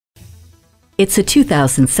It's a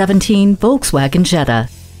 2017 Volkswagen Jetta.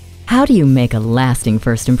 How do you make a lasting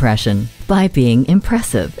first impression? By being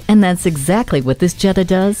impressive. And that's exactly what this Jetta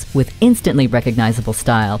does, with instantly recognizable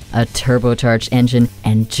style, a turbocharged engine,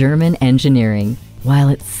 and German engineering. While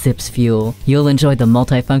it sips fuel, you'll enjoy the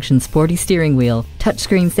multifunction sporty steering wheel,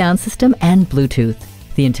 touchscreen sound system, and Bluetooth.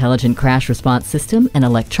 The intelligent crash response system and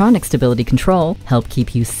electronic stability control help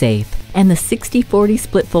keep you safe. And the 60/40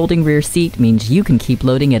 split folding rear seat means you can keep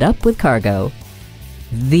loading it up with cargo.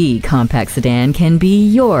 The compact sedan can be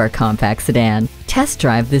your compact sedan. Test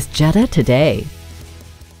drive this Jetta today.